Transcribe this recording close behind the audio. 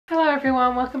Hello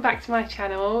everyone, welcome back to my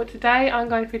channel. Today I'm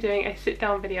going to be doing a sit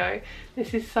down video.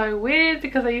 This is so weird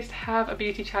because I used to have a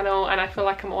beauty channel and I feel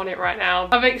like I'm on it right now.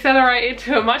 I've accelerated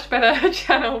to a much better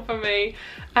channel for me,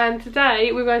 and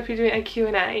today we're going to be doing a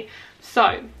Q&A.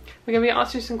 So we're going to be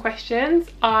answering some questions.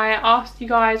 I asked you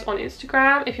guys on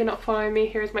Instagram. If you're not following me,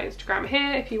 here is my Instagram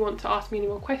here. If you want to ask me any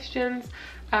more questions,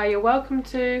 you're welcome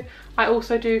to. I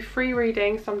also do free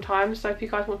readings sometimes, so if you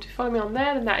guys want to follow me on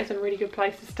there, then that is a really good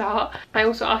place to start. I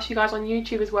also ask you guys on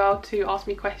YouTube as well to ask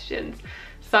me questions.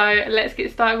 So let's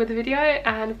get started with the video,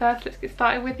 and first let's get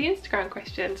started with the Instagram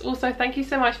questions. Also, thank you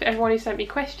so much for everyone who sent me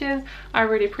questions. I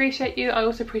really appreciate you. I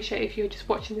also appreciate if you're just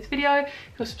watching this video, if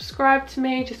you're subscribed to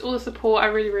me, just all the support. I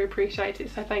really appreciate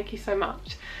it, so thank you so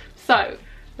much. So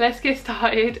let's get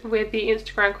started with the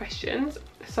Instagram questions.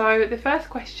 So the first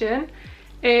question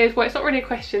is, well, it's not really a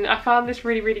question. I found this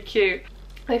really cute.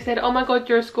 They said, oh my god,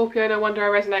 you're a Scorpio, no wonder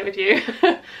I resonate with you.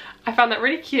 I found that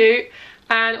really cute.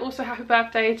 And also happy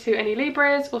birthday to any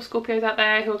Libras or Scorpios out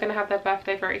there who are going to have their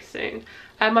birthday very soon.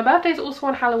 My birthday is also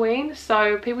on Halloween,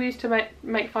 so people used to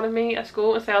make fun of me at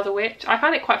school and say I was a witch. I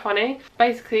find it quite funny.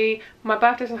 Basically, my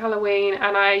birthday's on Halloween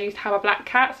and I used to have a black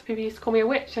cat, so people used to call me a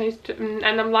witch. And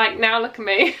I'm like, now look at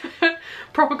me.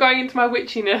 Proper going into my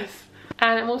witchiness.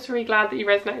 And I'm also really glad that you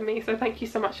resonate with me, so thank you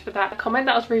so much for that comment.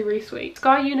 That was really sweet.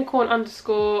 Sky Unicorn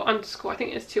underscore, I think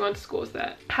there's 2 underscores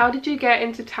there. How did you get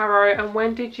into tarot, and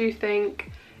when did you think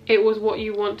it was what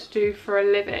you want to do for a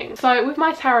living? So with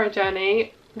my tarot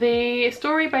journey, the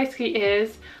story basically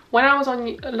is, when I was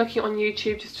looking on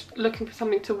YouTube, just looking for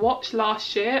something to watch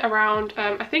last year around,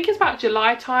 I think it's about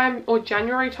July time or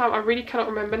January time, I really cannot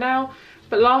remember now.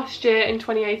 But last year in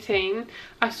 2018,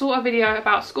 I saw a video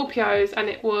about Scorpios, and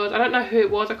it was, I don't know who it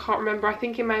was, I can't remember. I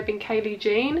think it may have been Kaylee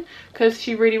Jean, because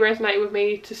she really resonated with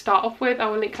me to start off with. I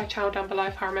will link her channel down below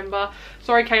if I remember.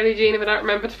 Sorry Kaylee Jean if I don't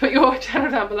remember to put your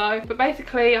channel down below. But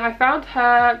basically I found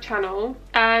her channel,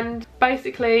 and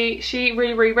basically she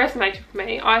really resonated with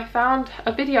me. I found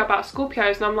a video about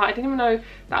Scorpios and I'm like, I didn't even know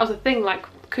that was a thing. Like,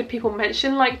 could people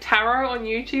mention like tarot on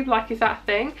YouTube? Like, is that a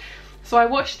thing? So I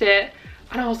watched it.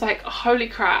 And I was like, holy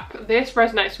crap, this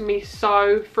resonates with me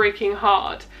so freaking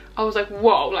hard. I was like,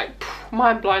 whoa, like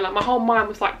mind blown. Like my whole mind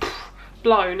was like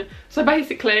blown. So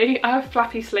basically, I have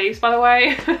flappy sleeves, by the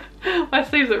way. My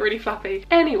sleeves look really flappy.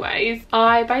 Anyways,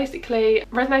 I basically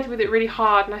resonated with it really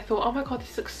hard, and I thought, oh my god,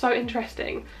 this looks so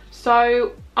interesting.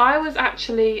 So I was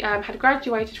actually, had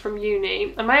graduated from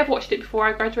uni. I may have watched it before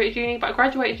I graduated uni, but I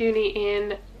graduated uni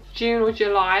in June or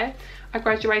July. I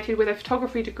graduated with a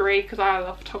photography degree because I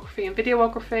love photography and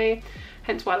videography,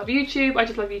 hence why I love YouTube. I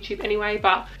just love YouTube anyway.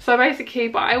 But so basically,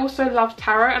 but I also love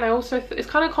tarot, and I also it's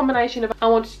kind of a combination of, I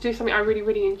wanted to do something I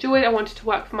really enjoyed. I wanted to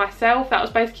work for myself. That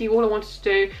was basically all I wanted to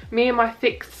do. Me and my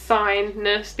fixed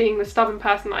signness, being the stubborn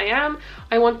person I am,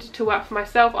 I wanted to work for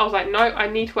myself. I was like, no, I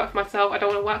need to work for myself. I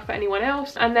don't want to work for anyone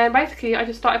else. And then basically I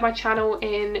just started my channel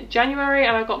in January,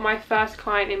 and I got my first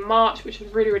client in March, which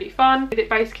was really fun. I did it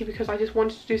basically because I just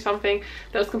wanted to do something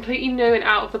that was completely new and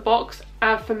out of the box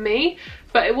for me.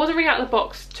 But it wasn't really out of the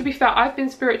box. To be fair, I've been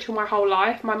spiritual my whole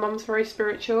life. My mum's very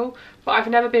spiritual, but I've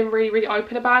never been really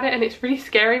open about it, and it's really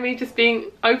scaring me just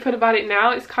being open about it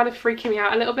now. It's kind of freaking me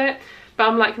out a little bit. But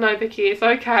I'm like, no Vicky, it's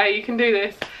okay, you can do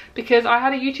this. Because I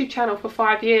had a YouTube channel for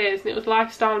 5 years, and it was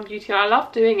lifestyle and beauty, and I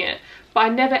loved doing it. But I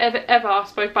never ever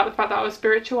spoke about the fact that I was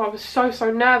spiritual. I was so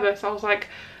nervous. I was like,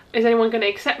 is anyone going to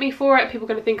accept me for it? People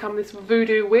going to think I'm this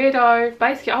voodoo weirdo?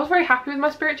 Basically, I was very happy with my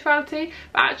spirituality,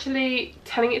 but actually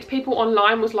telling it to people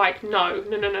online was like, no.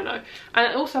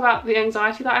 And also about the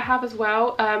anxiety that I have as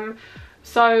well.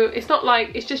 So it's not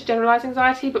like, it's just generalized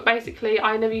anxiety, but basically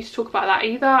I never used to talk about that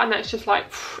either, and that's just like,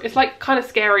 it's like kind of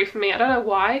scary for me. I don't know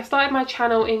why. I started my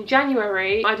channel in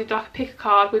January. I did like a pick a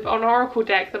card with an oracle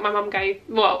deck that my mum gave.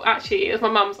 Well, actually it was my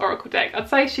mum's oracle deck. I'd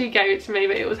say she gave it to me,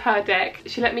 but it was her deck.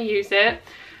 She let me use it.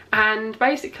 And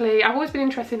basically I've always been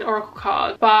interested in oracle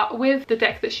cards, but with the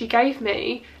deck that she gave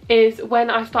me is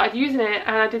when I started using it,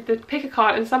 and I did the pick a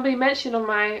card, and somebody mentioned on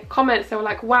my comments, they were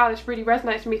like, wow, this really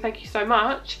resonates with me, thank you so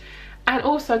much. And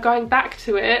also going back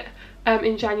to it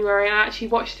in January, and I actually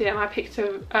watched it and I picked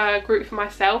a group for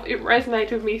myself, it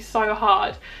resonated with me so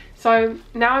hard. So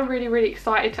now I'm really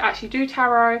excited to actually do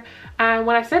tarot. And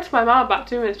when I said to my mum about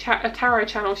doing a tarot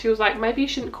channel, she was like, maybe you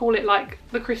shouldn't call it like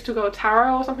the Crystal Girl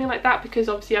Tarot or something like that, because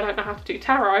obviously I don't know how to do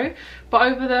tarot. But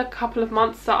over the couple of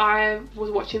months that I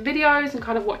was watching videos and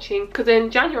kind of watching, because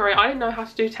in January I didn't know how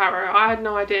to do tarot, I had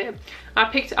no idea. I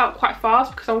picked it up quite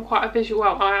fast because I'm quite a visual,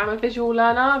 well, I am a visual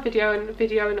learner, video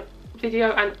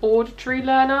and auditory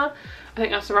learner. I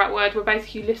think that's the right word, where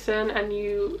basically you listen and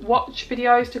you watch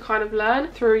videos to kind of learn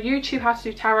through YouTube how to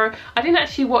do tarot. I didn't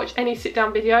actually watch any sit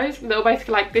down videos that were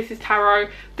basically like, this is tarot,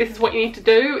 this is what you need to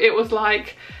do. It was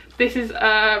like, this is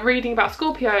reading about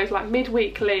Scorpios, like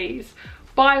mid-weeklies,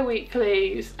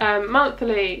 bi-weeklies,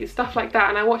 monthlies, stuff like that.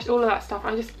 And I watched all of that stuff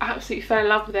and I just absolutely fell in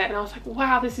love with it, and I was like,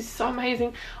 wow, this is so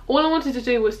amazing. All I wanted to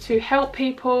do was to help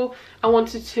people. I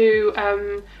wanted to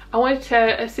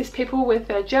assist people with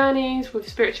their journeys with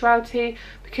spirituality,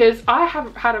 because I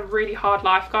have had a really hard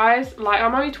life, guys. Like,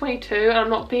 I'm only 22 and I'm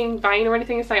not being vain or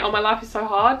anything and saying, oh, my life is so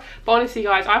hard, but honestly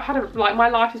guys, I've had like, my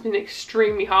life has been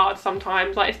extremely hard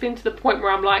sometimes. Like, it's been to the point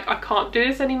where I'm like, I can't do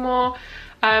this anymore.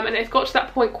 And it's got to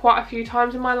that point quite a few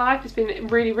times in my life. It's been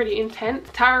really, really intense.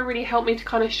 Tarot really helped me to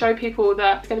kind of show people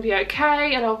that it's going to be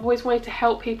okay, and I've always wanted to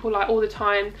help people like all the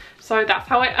time. So that's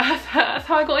how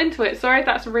I got into it. Sorry if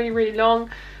that's really, really long,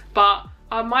 but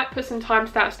I might put some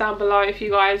timestamps down below if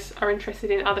you guys are interested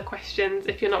in other questions,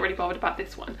 if you're not really bothered about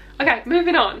this one. Okay,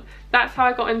 moving on. That's how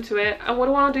I got into it. And what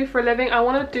do I want to do for a living? I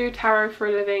want to do tarot for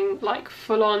a living, like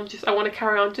full on. Just, I want to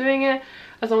carry on doing it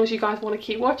as long as you guys want to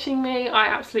keep watching me. I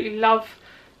absolutely love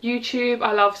YouTube.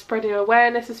 I love spreading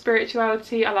awareness of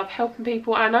spirituality. I love helping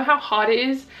people. And I know how hard it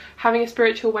is having a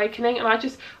spiritual awakening, and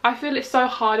I feel it's so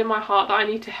hard in my heart that I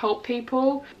need to help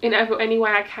people in any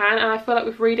way I can. And I feel like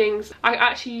with readings, I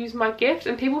actually use my gift,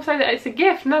 and people say that it's a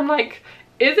gift, and I'm like,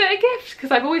 is it a gift? Because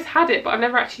I've always had it, but I've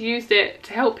never actually used it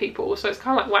to help people. So it's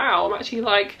kind of like, wow, I'm actually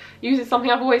like using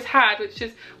something I've always had,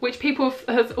 which people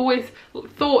has always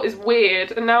thought is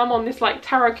weird. And now I'm on this like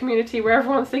tarot community where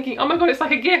everyone's thinking, oh my god, it's like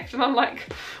a gift. And I'm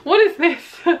like, what is this?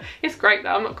 It's great though,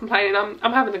 I'm not complaining,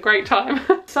 I'm having a great time.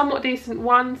 Somewhat decent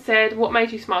one said, what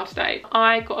made you smile today?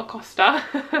 I got a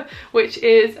Costa, which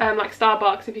is like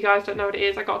Starbucks. If you guys don't know what it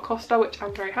is, I got a Costa, which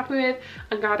I'm very happy with.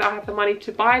 I'm glad I have the money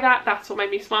to buy that. That's what made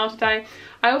me smile today.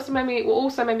 What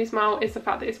also made me smile is the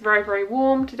fact that it's very, very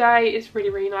warm today. It's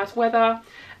really, really nice weather,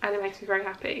 and it makes me very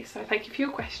happy. So thank you for your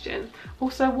question.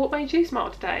 Also, what made you smile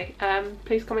today?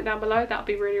 Please comment down below. That would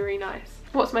be really, really nice.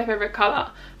 What's my favourite colour?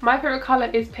 My favourite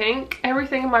colour is pink.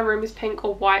 Everything in my room is pink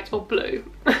or white or blue.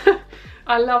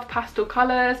 I love pastel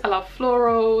colours. I love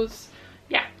florals.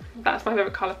 Yeah, that's my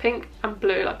favourite colour, pink and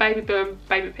blue, like baby blue and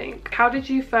baby pink. How did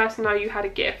you first know you had a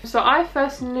gift? So I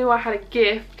first knew I had a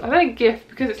gift. I don't know, a gift,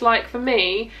 because it's like, for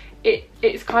me,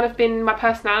 it's kind of been my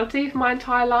personality for my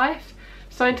entire life.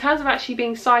 So in terms of actually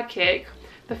being psychic,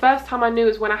 the first time I knew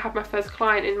was when I had my first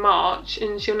client in March,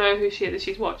 and she'll know who she is if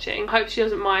she's watching. I hope she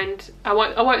doesn't mind. I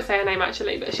won't say her name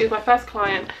actually, but she was my first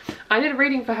client. I did a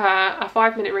reading for her, a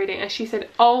 5-minute reading, and she said,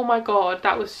 oh my god,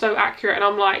 that was so accurate. And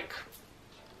I'm like,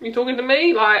 you talking to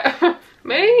me? Like,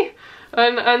 me?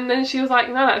 And then she was like,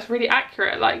 no, that's really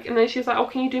accurate. Like, and then she was like, oh,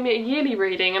 can you do me a yearly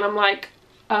reading? And I'm like,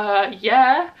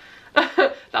 yeah.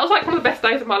 That was like one of the best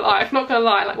days of my life, not gonna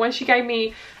lie. Like, when she gave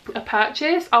me a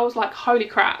purchase, I was like, holy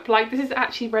crap, like this is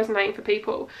actually resonating for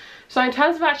people. So in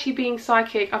terms of actually being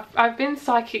psychic, I've been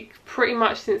psychic pretty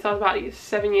much since I was about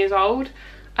 7 years old.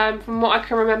 From what I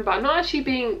can remember, not actually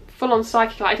being full-on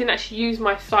psychic, like I didn't actually use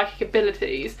my psychic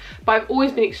abilities, but I've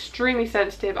always been extremely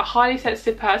sensitive. A highly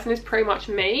sensitive person is pretty much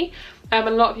me. A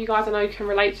lot of you guys I know can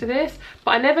relate to this,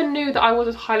 but I never knew that I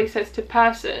was a highly sensitive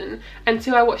person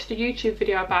until I watched a YouTube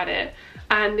video about it.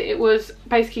 And it was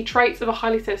basically traits of a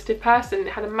highly sensitive person.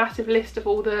 It had a massive list of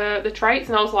all the traits,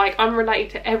 and I was like, I'm relating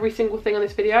to every single thing on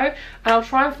this video. And I'll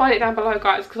try and find it down below,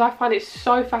 guys, because I find it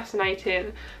so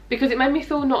fascinating, because it made me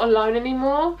feel not alone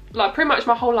anymore. Like, pretty much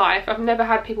my whole life, I've never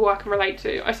had people I can relate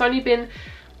to. It's only been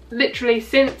literally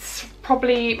since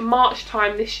probably March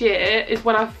time this year is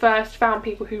when I first found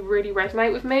people who really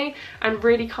resonate with me and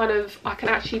really kind of I can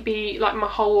actually be like my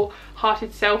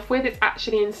wholehearted self with. It's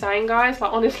actually insane, guys.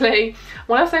 Like, honestly,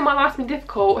 when I say my life's been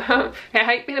difficult, I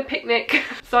hate being a picnic.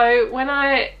 So when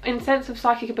in sense of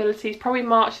psychic abilities, probably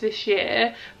March this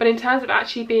year, but in terms of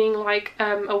actually being like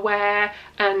aware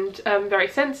and very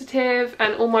sensitive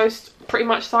and almost pretty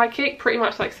much psychic, pretty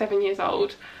much like 7 years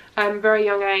old. Very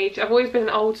young age. I've always been an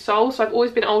old soul, so I've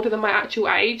always been older than my actual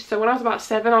age. So when I was about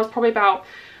 7, I was probably about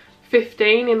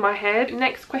 15 in my head.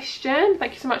 Next question.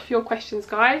 Thank you so much for your questions,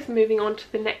 guys. Moving on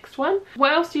to the next one.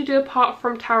 What else do you do apart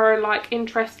from tarot, like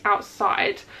interests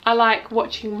outside? I like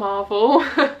watching Marvel.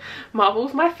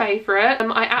 Marvel's my favourite.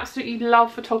 I absolutely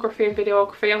love photography and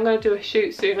videography. I'm going to do a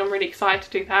shoot soon. I'm really excited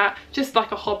to do that. Just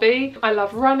like a hobby. I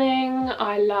love running.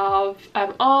 I love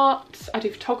art. I do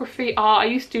photography, art. I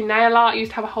used to do nail art. I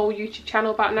used to have a whole YouTube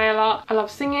channel about nail art. I love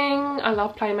singing. I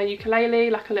love playing my ukulele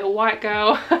like a little white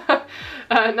girl.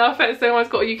 No bet someone's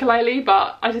got a ukulele,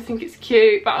 but I just think it's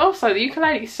cute. But also the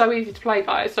ukulele is so easy to play,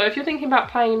 guys, so if you're thinking about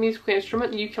playing a musical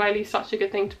instrument, the ukulele is such a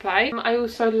good thing to play. I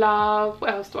also love,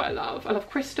 what else do I love? I love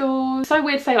crystals. So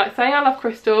weird to say, like, saying I love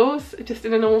crystals just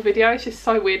in a normal video, it's just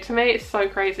so weird to me. It's so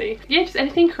crazy. Yeah, just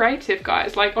anything creative,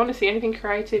 guys. Like, honestly, anything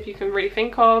creative you can really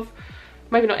think of.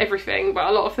 Maybe not everything, but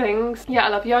a lot of things. Yeah, I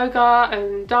love yoga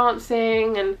and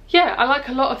dancing, and yeah, I like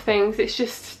a lot of things. It's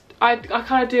just I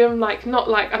kind of do them like, not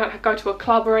like I don't go to a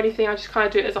club or anything, I just kind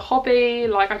of do it as a hobby.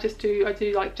 Like I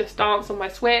do like Just Dance on my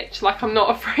Switch. Like I'm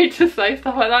not afraid to say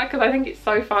stuff like that because I think it's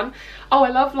so fun. Oh, I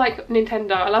love like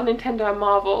Nintendo. I love Nintendo and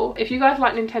Marvel. If you guys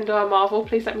like Nintendo and Marvel,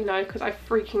 please let me know because I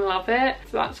freaking love it.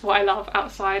 So that's what I love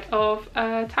outside of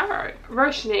tarot.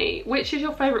 Roshni, which is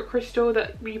your favourite crystal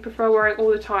that you prefer wearing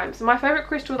all the time? So my favourite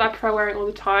crystal that I prefer wearing all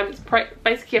the time is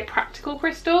basically a practical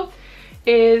crystal,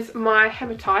 is my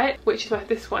hematite, which is like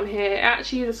this one here. It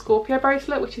actually is a Scorpio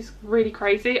bracelet, which is really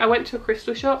crazy. I went to a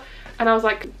crystal shop and I was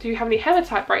like, do you have any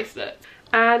hematite bracelets?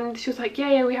 And she was like,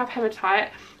 yeah, we have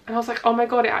hematite. And I was like, oh my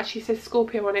god, it actually says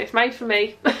Scorpio on it. It's made for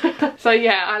me. So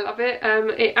yeah, I love it.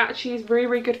 It actually is really,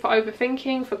 really good for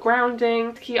overthinking, for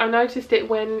grounding. I noticed it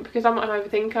because I'm not an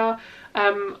overthinker.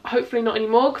 Hopefully not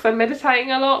anymore because I'm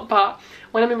meditating a lot, but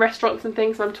when I'm in restaurants and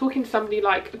things and I'm talking to somebody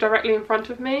like directly in front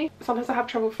of me, sometimes I have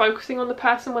trouble focusing on the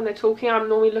person when they're talking. I'm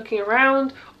normally looking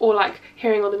around or like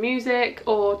hearing all the music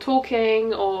or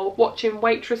talking or watching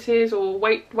waitresses or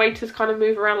waiters kind of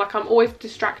move around. Like I'm always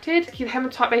distracted. The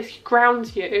hematite basically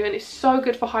grounds you and it's so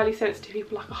good for highly sensitive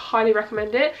people. Like I highly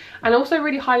recommend it, and also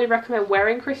really highly recommend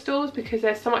wearing crystals because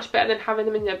they're so much better than having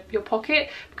them in your pocket,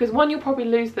 because one, you'll probably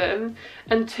lose them,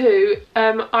 and two,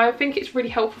 I think it's really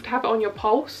helpful to have it on your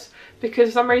pulse because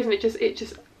for some reason it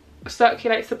just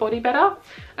circulates the body better.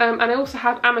 And I also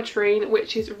have ametrine,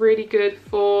 which is really good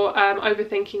for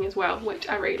overthinking as well, which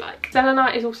I really like.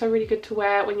 Selenite is also really good to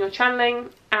wear when you're channeling,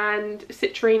 and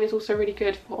citrine is also really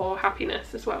good for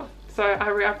happiness as well. So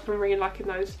I've been really liking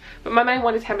those. But my main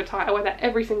one is hematite. I wear that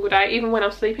every single day, even when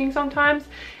I'm sleeping sometimes.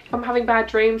 If I'm having bad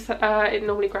dreams, it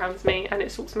normally grounds me and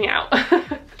it sorts me out.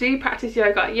 Do you practice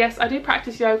yoga? Yes, I do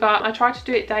practice yoga. I try to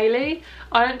do it daily.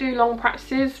 I don't do long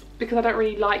practices because I don't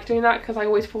really like doing that because I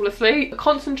always fall asleep.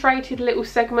 Concentrated little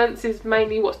segments is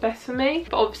mainly what's best for me,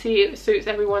 but obviously it suits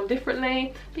everyone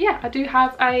differently. But yeah, I do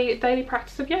have a daily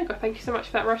practice of yoga. Thank you so much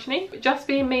for that, Roshni. Just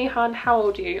being me, hun, how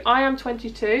old are you? I am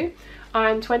 22.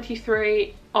 I'm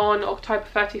 23 on October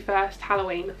 31st,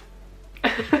 Halloween.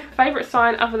 Favourite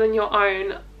sign other than your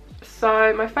own?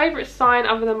 So my favourite sign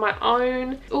other than my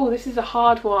own, oh, this is a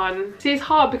hard one. See, it's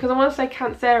hard because I want to say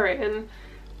Cancerian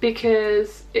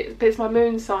because it's my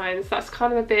moon sign, so that's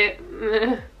kind of a bit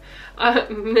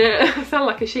I sound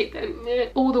like a sheep then.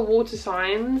 All the water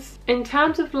signs. In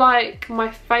terms of like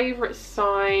my favourite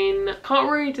sign,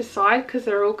 can't really decide because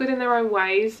they're all good in their own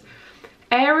ways.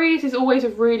 Aries is always a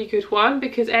really good one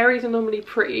because Aries are normally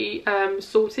pretty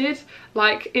sorted,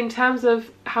 like in terms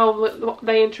of how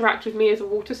they interact with me as a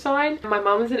water sign. My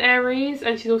mum is an Aries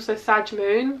and she's also Sag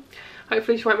moon.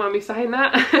 Hopefully she won't mind me saying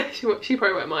that. she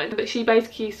probably won't mind. But she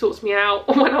basically sorts me out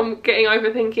when I'm getting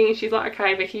overthinking. She's like,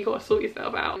 okay Vicky, you gotta sort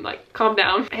yourself out. I'm like, calm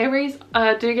down. Aries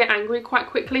do get angry quite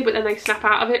quickly, but then they snap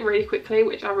out of it really quickly,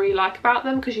 which I really like about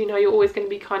them because you know you're always going to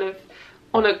be kind of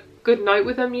on a good note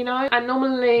with them, you know. And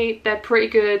normally they're pretty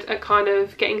good at kind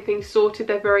of getting things sorted.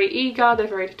 They're very eager, they're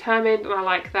very determined, and I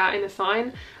like that in a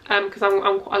sign because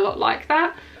I'm quite a lot like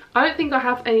that. I don't think I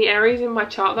have any Aries in my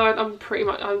chart though. I'm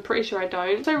pretty sure I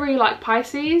don't. So I really like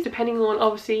Pisces, depending on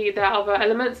obviously their other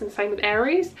elements, and same with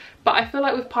Aries. But I feel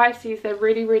like with Pisces, they're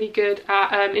really, really good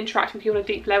at interacting with you on a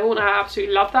deep level, and I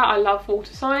absolutely love that. I love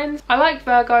water signs. I like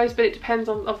Virgos, but it depends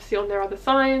on obviously on their other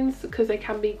signs because they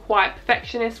can be quite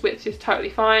perfectionist, which is totally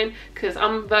fine because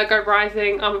I'm Virgo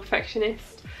rising, I'm a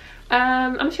perfectionist.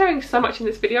 I'm sharing so much in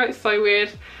this video, it's so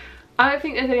weird. I don't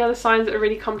think there's any other signs that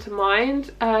really come to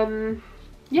mind.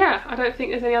 Yeah, I don't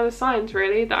think there's any other signs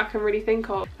really that I can really think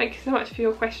of. Thank you so much for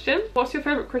your question. What's your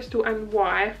favourite crystal and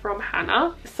why? From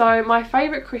Hannah. So my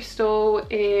favourite crystal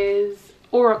is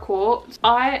Aura Quartz.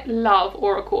 I love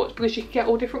Aura Quartz because you can get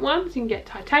all different ones. You can get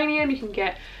titanium, you can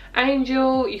get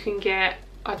angel, you can get,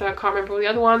 I can't remember all the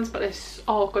other ones, but they're,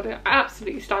 oh god, they're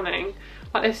absolutely stunning.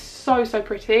 Like they're so, so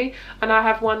pretty. And I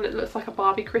have one that looks like a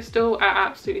Barbie crystal. I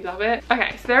absolutely love it.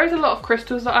 Okay, so there is a lot of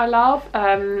crystals that I love.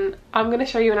 I'm going to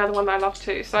show you another one that I love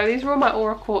too. So these are all my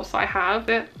Aura Quartz that I have.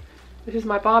 This is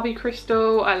my Barbie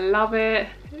crystal. I love it.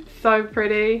 It's so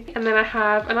pretty. And then I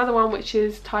have another one which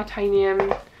is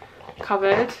titanium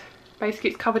covered. Basically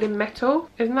it's covered in metal.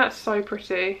 Isn't that so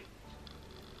pretty?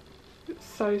 It's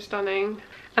so stunning.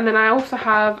 And then I also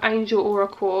have Angel Aura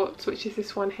Quartz, which is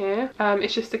this one here.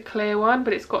 It's just a clear one,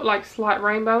 but it's got like slight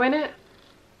rainbow in it.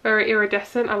 Very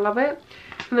iridescent, I love it.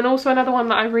 And then also another one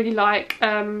that I really like,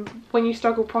 when you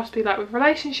struggle possibly like with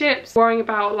relationships, worrying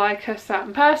about like a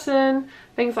certain person,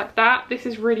 things like that. This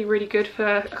is really, really good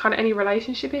for kind of any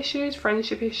relationship issues,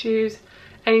 friendship issues,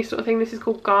 any sort of thing. This is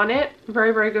called Garnet.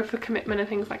 Very, very good for commitment and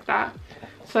things like that.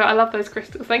 So I love those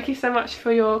crystals. Thank you so much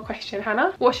for your question,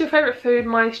 Hannah. What's your favourite food?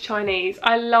 Mine's Chinese.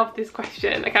 I love this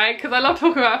question, okay, because I love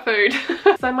talking about food.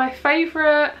 So my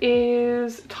favourite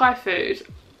is Thai food.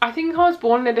 I think I was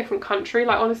born in a different country,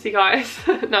 like honestly guys.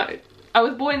 No, I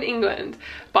was born in England,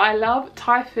 but I love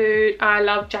Thai food and I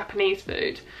love Japanese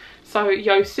food. So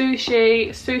yo sushi,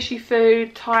 sushi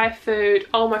food, Thai food,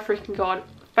 oh my freaking god,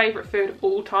 favourite food of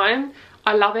all time.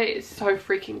 I love it, it's so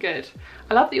freaking good.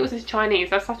 I love that yours is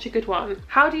Chinese, that's such a good one.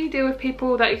 How do you deal with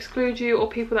people that exclude you or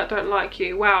people that don't like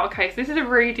you? Wow, okay, so this is a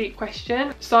really deep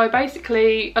question. So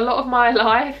basically, a lot of my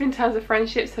life in terms of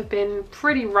friendships have been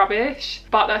pretty rubbish,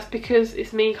 but that's because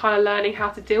it's me kind of learning how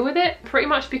to deal with it. Pretty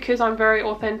much because I'm very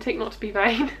authentic, not to be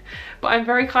vain, but I'm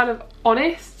very kind of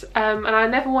honest, and I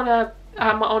never want to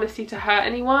my honesty to hurt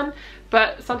anyone,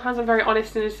 but sometimes I'm very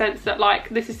honest in the sense that like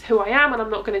this is who I am and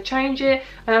I'm not going to change it,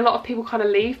 and a lot of people kind of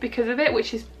leave because of it,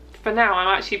 which is, for now,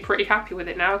 I'm actually pretty happy with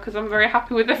it now because I'm very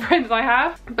happy with the friends I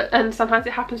have. And sometimes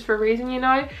it happens for a reason, you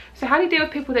know. So how do you deal with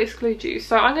people that exclude you?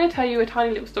 So I'm going to tell you a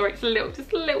tiny little story. It's a little,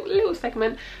 just a little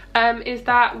segment. Is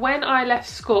that when I left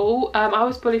school, I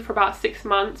was bullied for about 6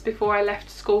 months before I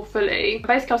left school fully.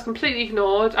 Basically, I was completely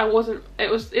ignored. It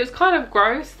was kind of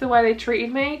gross the way they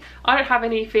treated me. I don't have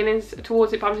any feelings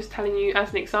towards it, but I'm just telling you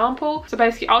as an example. So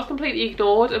basically, I was completely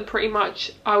ignored, and pretty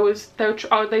much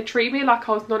they treated me like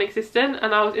I was non-existent,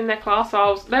 and I was in their class,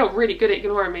 so they were really good at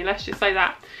ignoring me, let's just say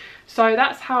that. So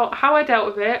that's how I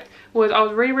dealt with it. Was I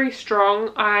was really, really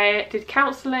strong. I did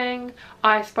counselling,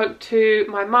 I spoke to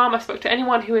my mum, I spoke to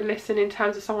anyone who would listen in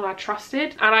terms of someone I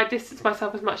trusted, and I distanced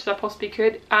myself as much as I possibly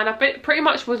could. And I pretty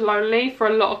much was lonely for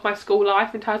a lot of my school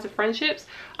life in terms of friendships.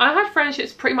 I had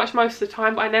friendships pretty much most of the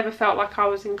time, but I never felt like I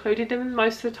was included in them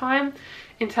most of the time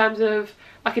in terms of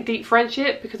like a deep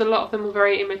friendship, because a lot of them were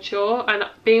very immature, and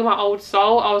being my old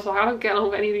soul, I was like, I don't get along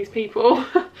with any of these people.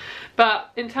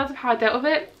 But in terms of how I dealt with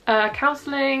it,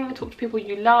 counselling, talk to people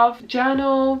you love,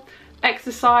 journal,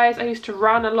 exercise. I used to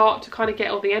run a lot to kind of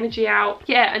get all the energy out.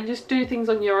 Yeah, and just do things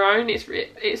on your own.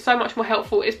 It's so much more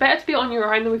helpful. It's better to be on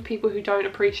your own than with people who don't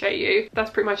appreciate you. That's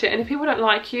pretty much it. And if people don't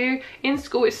like you, in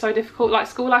school it's so difficult. Like,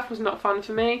 school life was not fun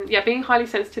for me. Yeah, being highly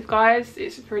sensitive, guys,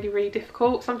 it's really, really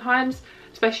difficult sometimes,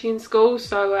 especially in school.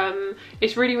 So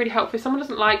it's really, really helpful. If someone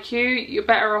doesn't like you, you're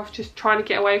better off just trying to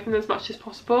get away from them as much as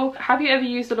possible. Have you ever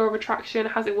used the law of attraction?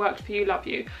 Has it worked for you? Love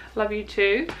you. Love you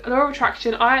too. Law of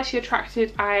attraction, I actually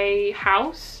attracted a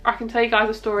house. I can tell you guys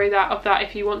a story of that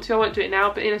if you want to. I won't do it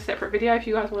now, but in a separate video if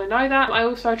you guys want to know that. I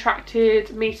also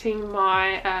attracted meeting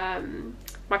my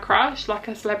my crush, like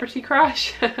a celebrity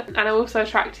crush. And I also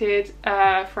attracted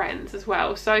friends as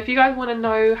well. So if you guys want to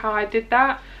know how I did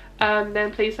that,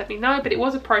 then please let me know. But it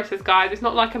was a process, guys. It's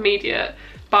not like immediate,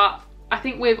 but I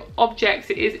think with objects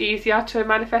it is easier to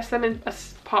manifest them, and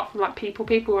apart from like people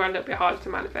are a little bit harder to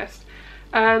manifest.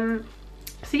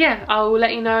 So yeah, I'll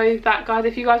let you know that, guys.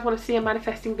 If you guys want to see a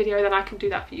manifesting video, then I can do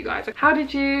that for you guys. How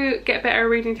did you get better at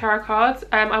reading tarot cards?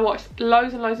 I watched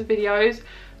loads and loads of videos,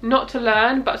 not to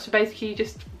learn, but to basically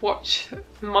just watch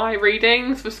my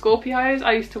readings for Scorpios.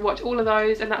 I used to watch all of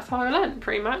those, and that's how I learned,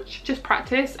 pretty much. Just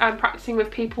practice, and practicing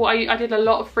with people. I did a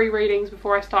lot of free readings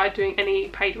before I started doing any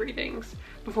paid readings.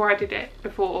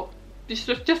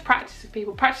 Just practice with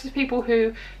people. Practice with people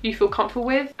who you feel comfortable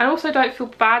with, and also don't feel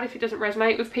bad if it doesn't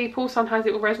resonate with people. Sometimes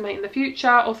it will resonate in the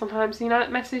future, or sometimes, you know,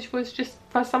 that message was just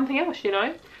for something else, you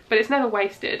know. But it's never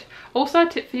wasted. Also, a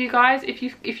tip for you guys, if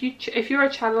you're a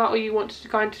channeler or you want to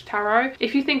go into tarot,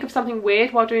 if you think of something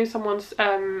weird while doing someone's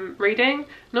reading,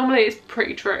 normally it's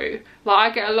pretty true. Like, I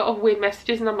get a lot of weird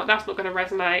messages and I'm like, that's not going to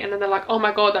resonate, and then they're like, oh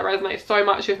my god, that resonates so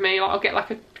much with me. Like, I'll get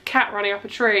like a cat running up a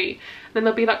tree, and then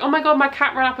they'll be like, oh my god, my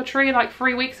cat ran up a tree like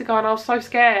 3 weeks ago and I was so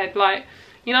scared. Like,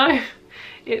 you know,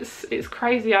 it's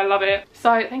crazy. I love it.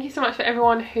 So thank you so much for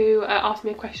everyone who asked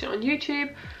me a question on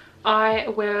YouTube. I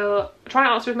will try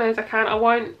and answer as many as I can.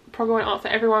 I probably won't answer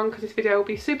everyone because this video will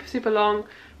be super long,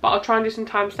 but I'll try and do some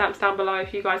timestamps down below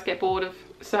if you guys get bored of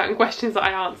certain questions that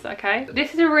I answer, okay?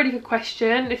 This is a really good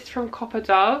question. This is from Copper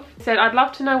Dove. It said, I'd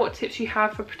love to know what tips you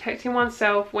have for protecting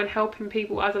oneself when helping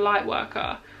people as a light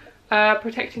worker.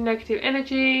 Protecting negative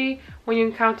energy when you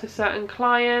encounter certain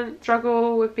clients,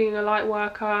 struggle with being a light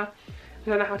worker. They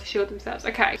don't know how to shield themselves.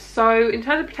 Okay, so in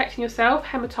terms of protecting yourself,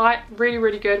 hematite, really,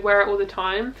 really good. Wear it all the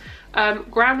time.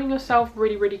 Grounding yourself,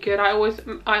 really, really good. I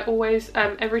always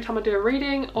every time I do a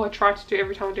reading, or I try to do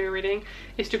every time I do a reading,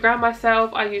 is to ground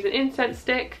myself. I use an incense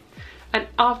stick, and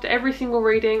after every single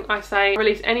reading I say,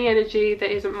 release any energy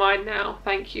that isn't mine now,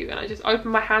 thank you. And I just open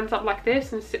my hands up like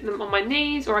this and sit them on my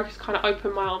knees, or I just kind of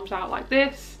open my arms out like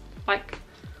this, like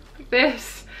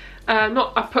this.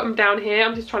 I've put them down here,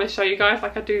 I'm just trying to show you guys,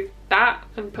 like I do that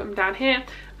and put them down here, and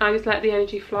I just let the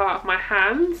energy flow out of my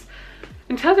hands.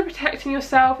 In terms of protecting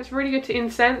yourself, it's really good to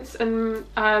incense and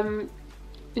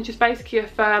just basically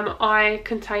affirm, I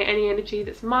contain any energy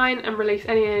that's mine and release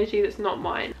any energy that's not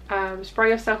mine. Spray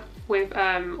yourself with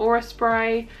aura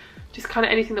spray, just kind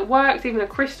of anything that works, even a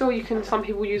crystal. Some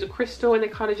people use a crystal and they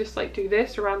kind of just like do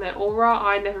this around their aura.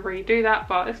 I never really do that,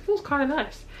 but it feels kind of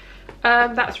nice.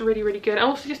 That's really, really good. And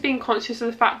also just being conscious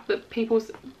of the fact that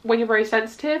when you're very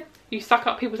sensitive, you suck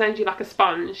up people's energy like a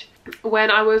sponge.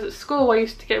 When I was at school, I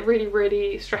used to get really,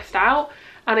 really stressed out,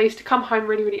 and I used to come home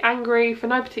really, really angry for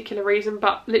no particular reason,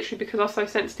 but literally because I was so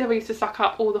sensitive. I used to suck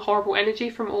up all the horrible energy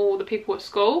from all the people at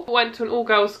school. I went to an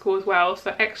all-girls school as well,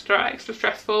 so extra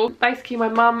stressful. Basically my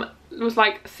mum was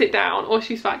like, sit down, or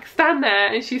she's like, stand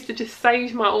there, and she used to just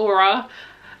sage my aura,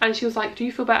 and she was like, do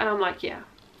you feel better? And I'm like, yeah.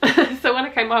 So when I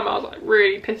came home, I was like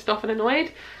really pissed off and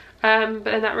annoyed, but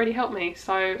then that really helped me.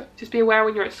 So just be aware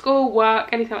when you're at school, work,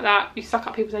 anything like that, you suck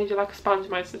up people's energy like a sponge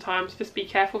most of the time, so just be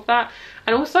careful of that.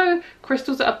 And also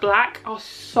crystals that are black are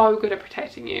so good at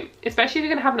protecting you, especially if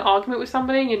you're going to have an argument with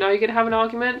somebody, you know you're going to have an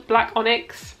argument. Black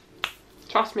onyx,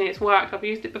 trust me, it's worked, I've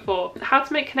used it before. How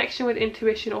to make connection with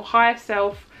intuition or higher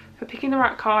self for picking the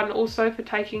right card, and also for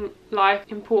taking life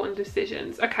important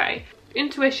decisions. Okay,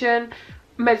 intuition,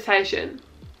 meditation.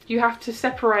 You have to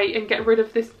separate and get rid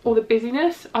of all the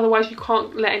busyness, otherwise you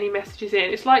can't let any messages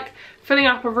in. It's like filling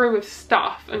up a room with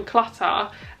stuff and clutter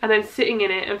and then sitting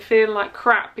in it and feeling like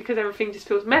crap because everything just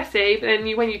feels messy. But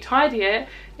then when you tidy it,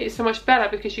 it's so much better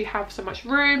because you have so much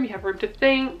room, you have room to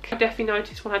think. I definitely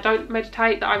notice when I don't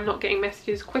meditate that I'm not getting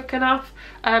messages quick enough.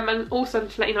 And also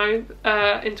to let you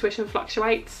know, intuition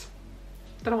fluctuates.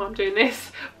 Don't know why I'm doing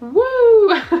this,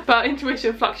 woo! But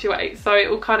intuition fluctuates, so it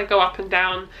will kind of go up and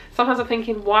down. Sometimes I'm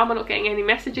thinking, why am I not getting any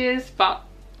messages? But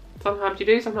sometimes you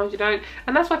do, sometimes you don't,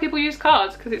 and that's why people use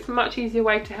cards, because it's a much easier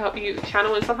way to help you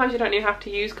channel. And sometimes you don't even have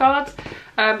to use cards,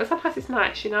 but sometimes it's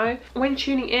nice, you know. When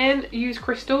tuning in, use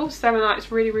crystals.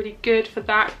 Selenite's really, really good for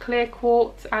that. Clear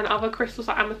quartz and other crystals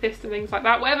like amethyst and things like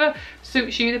that, whatever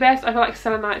suits you the best. I feel like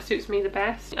selenite suits me the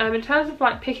best. In terms of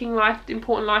like picking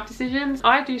important life decisions,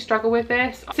 I do struggle with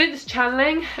this. Since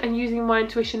channeling and using my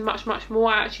intuition much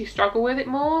more, I actually struggle with it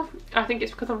more. I think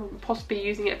it's because I'm possibly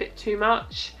using it a bit too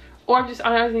much, or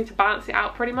I always need to balance it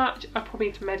out pretty much. I probably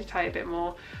need to meditate a bit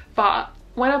more. But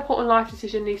when an important life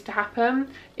decision needs to happen,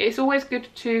 it's always good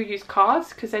to use cards,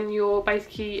 because then you're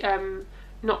basically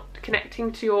not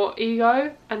connecting to your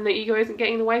ego, and the ego isn't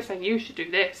getting in the way saying you should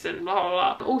do this and blah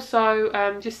blah blah.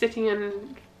 Also just sitting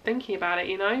and thinking about it,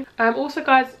 you know. Also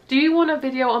guys, do you want a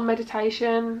video on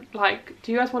meditation? Like,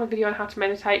 do you guys want a video on how to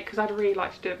meditate? Because I'd really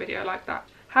like to do a video like that.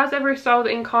 Has every soul that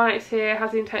incarnates here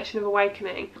has the intention of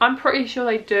awakening? I'm pretty sure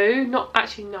they do. No,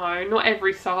 not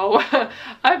every soul.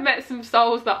 I've met some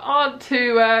souls that aren't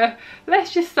too,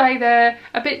 let's just say they're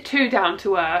a bit too down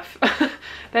to earth.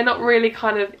 They're not really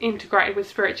kind of integrated with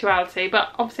spirituality,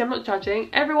 but obviously I'm not judging.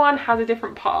 Everyone has a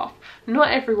different path.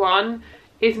 Not everyone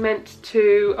is meant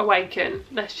to awaken,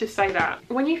 let's just say that.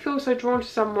 When you feel so drawn to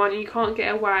someone and you can't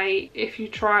get away if you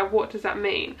try, what does that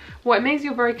mean? Well, it means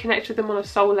you're very connected with them on a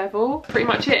soul level. Pretty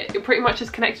much it. You're pretty much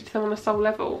just connected to them on a soul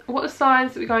level. What are the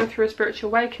signs that we're going through a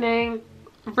spiritual awakening?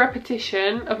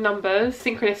 Repetition of numbers,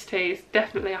 synchronicities,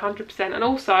 definitely 100%. And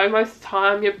also, most of the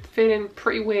time, you're feeling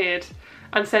pretty weird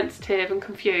and sensitive and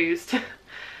confused.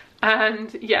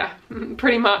 And yeah,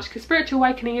 pretty much, because spiritual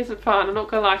awakening isn't fun. I'm not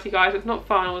gonna lie to you guys, it's not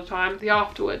fun all the time. The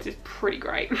afterwards is pretty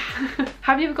great.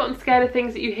 Have you ever gotten scared of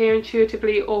things that you hear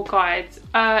intuitively or guides?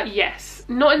 Yes.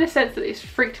 Not in the sense that it's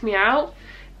freaked me out,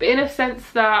 but in a sense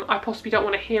that I possibly don't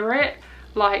want to hear it.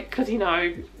 Like, because you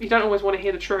know, you don't always want to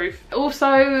hear the truth.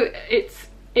 Also,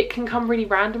 it can come really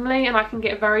randomly, and I can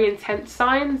get very intense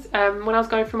signs. When I was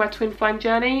going through my twin flame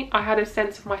journey, I had a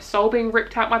sense of my soul being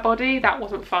ripped out my body. That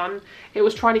wasn't fun. It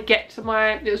was trying to get to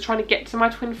my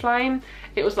twin flame.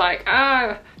 It was like,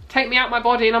 take me out my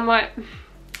body, and I'm like,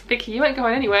 Vicky, you ain't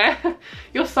going anywhere.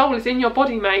 Your soul is in your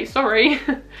body, mate, sorry.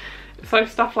 So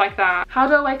stuff like that. How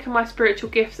do I awaken my spiritual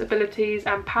gifts, abilities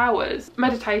and powers?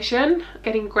 Meditation,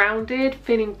 getting grounded,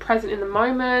 feeling present in the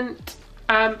moment.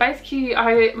 Basically,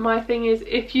 my thing is,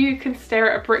 if you can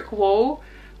stare at a brick wall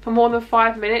for more than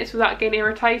 5 minutes without getting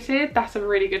irritated, that's a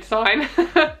really good sign.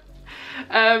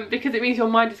 Because it means your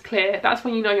mind is clear. That's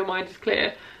when you know your mind is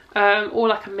clear. Or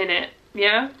like a minute,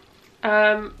 yeah?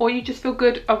 Or you just feel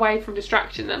good away from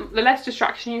distraction. The less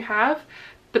distraction you have,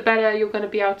 the better you're going to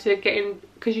be able to get in,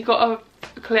 because you've got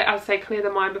to clear, as I say, clear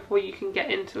the mind before you can get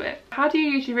into it. How do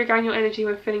you usually regain your energy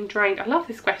when feeling drained? I love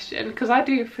this question because I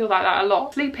do feel like that a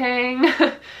lot. Sleeping,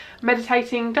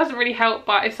 meditating doesn't really help,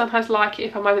 but I sometimes like it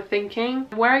if I'm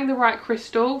overthinking. Wearing the right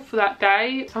crystal for that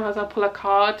day. Sometimes I'll pull a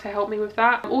card to help me with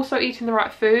that. Also eating the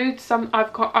right food.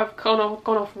 I've gone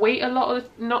off wheat a lot,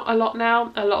 not a lot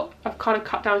now, a lot. I've kind of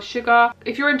cut down sugar.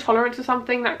 If you're intolerant to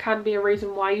something, that can be a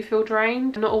reason why you feel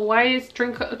drained. Not always.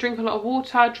 Drink a lot of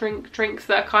water. Drink drinks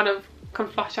that are kind of can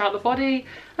flush out the body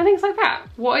and things like that.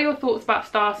 What are your thoughts about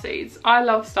starseeds? I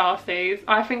love starseeds.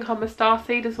 I think I'm a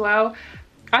starseed as well.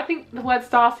 I think the word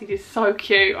starseed is so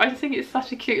cute. I just think it's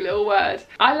such a cute little word.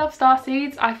 I love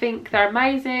starseeds. I think they're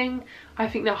amazing. I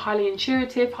think they're highly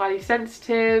intuitive, highly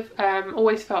sensitive.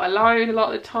 Always felt alone a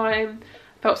lot of the time.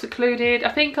 Felt secluded. I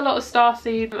think a lot of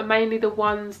starseeds are mainly the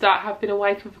ones that have been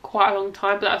awakened for quite a long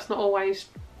time, but that's not always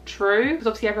true, because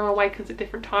obviously everyone awakens at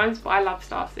different times, but I love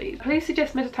starseeds. Please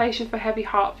suggest meditation for heavy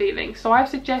heart feeling. So I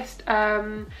suggest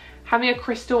having a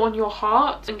crystal on your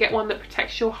heart, and get one that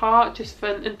protects your heart just for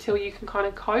until you can kind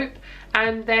of cope,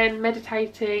 and then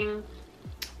meditating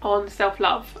on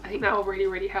self-love. I think that will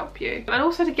really help you. And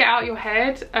also to get out your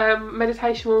head,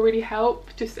 meditation will really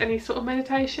help, just any sort of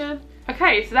meditation.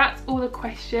 Okay, so that's all the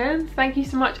questions. Thank you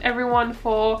so much everyone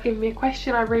for giving me a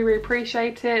question. I really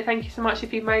appreciate it. Thank you so much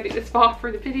if you've made it this far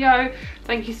through the video.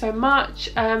 Thank you so much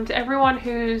to everyone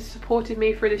who's supported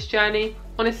me through this journey.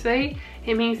 Honestly,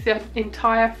 it means the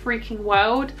entire freaking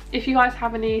world. If you guys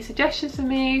have any suggestions for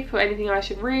me for anything I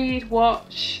should read,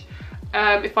 watch,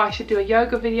 if I should do a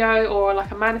yoga video or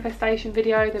like a manifestation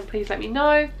video, then please let me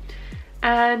know.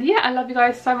 And yeah, I love you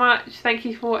guys so much. Thank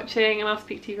you for watching, and I'll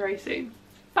speak to you very soon.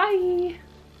 Bye!